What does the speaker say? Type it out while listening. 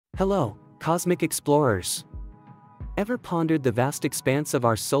Hello, cosmic explorers. Ever pondered the vast expanse of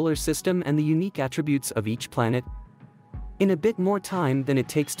our solar system and the unique attributes of each planet? In a bit more time than it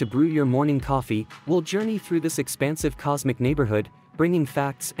takes to brew your morning coffee, we'll journey through this expansive cosmic neighborhood, bringing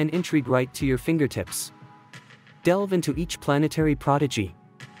facts and intrigue right to your fingertips. Delve into each planetary prodigy.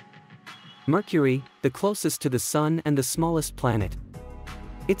 Mercury, the closest to the Sun and the smallest planet.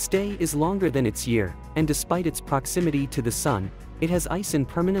 Its day is longer than its year, and despite its proximity to the Sun, it has ice in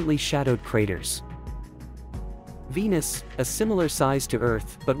permanently shadowed craters. Venus, a similar size to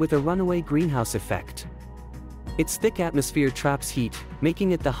Earth but with a runaway greenhouse effect. Its thick atmosphere traps heat,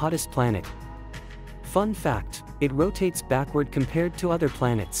 making it the hottest planet. Fun fact, it rotates backward compared to other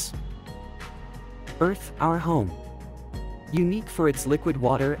planets. Earth, our home. Unique for its liquid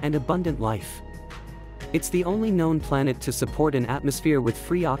water and abundant life. It's the only known planet to support an atmosphere with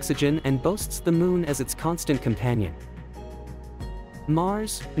free oxygen and boasts the Moon as its constant companion.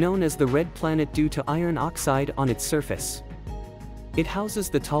 Mars, known as the Red Planet due to iron oxide on its surface. It houses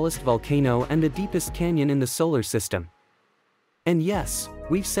the tallest volcano and the deepest canyon in the solar system. And yes,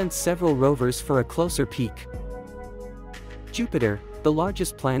 we've sent several rovers for a closer peek. Jupiter, the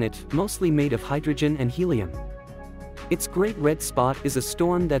largest planet, mostly made of hydrogen and helium. Its great red spot is a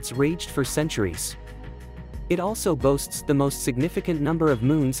storm that's raged for centuries. It also boasts the most significant number of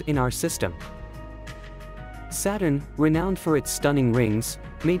moons in our system. Saturn, renowned for its stunning rings,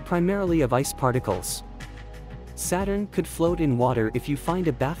 made primarily of ice particles. Saturn could float in water if you find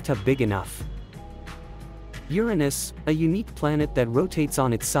a bathtub big enough. Uranus, a unique planet that rotates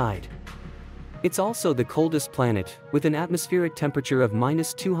on its side. It's also the coldest planet, with an atmospheric temperature of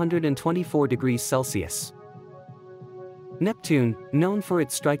 -224 degrees Celsius. Neptune, known for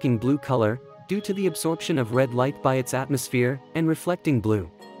its striking blue color, due to the absorption of red light by its atmosphere and reflecting blue.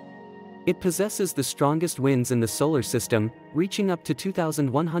 It possesses the strongest winds in the solar system, reaching up to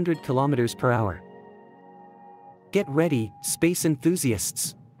 2,100 kilometers per hour. Get ready, space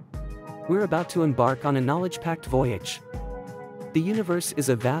enthusiasts. We're about to embark on a knowledge-packed voyage. The universe is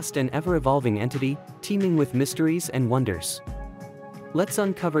a vast and ever-evolving entity, teeming with mysteries and wonders. Let's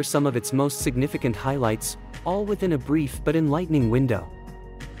uncover some of its most significant highlights, all within a brief but enlightening window.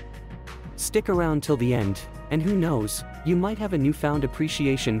 Stick around till the end, and who knows, you might have a newfound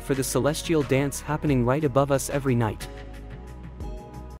appreciation for the celestial dance happening right above us every night.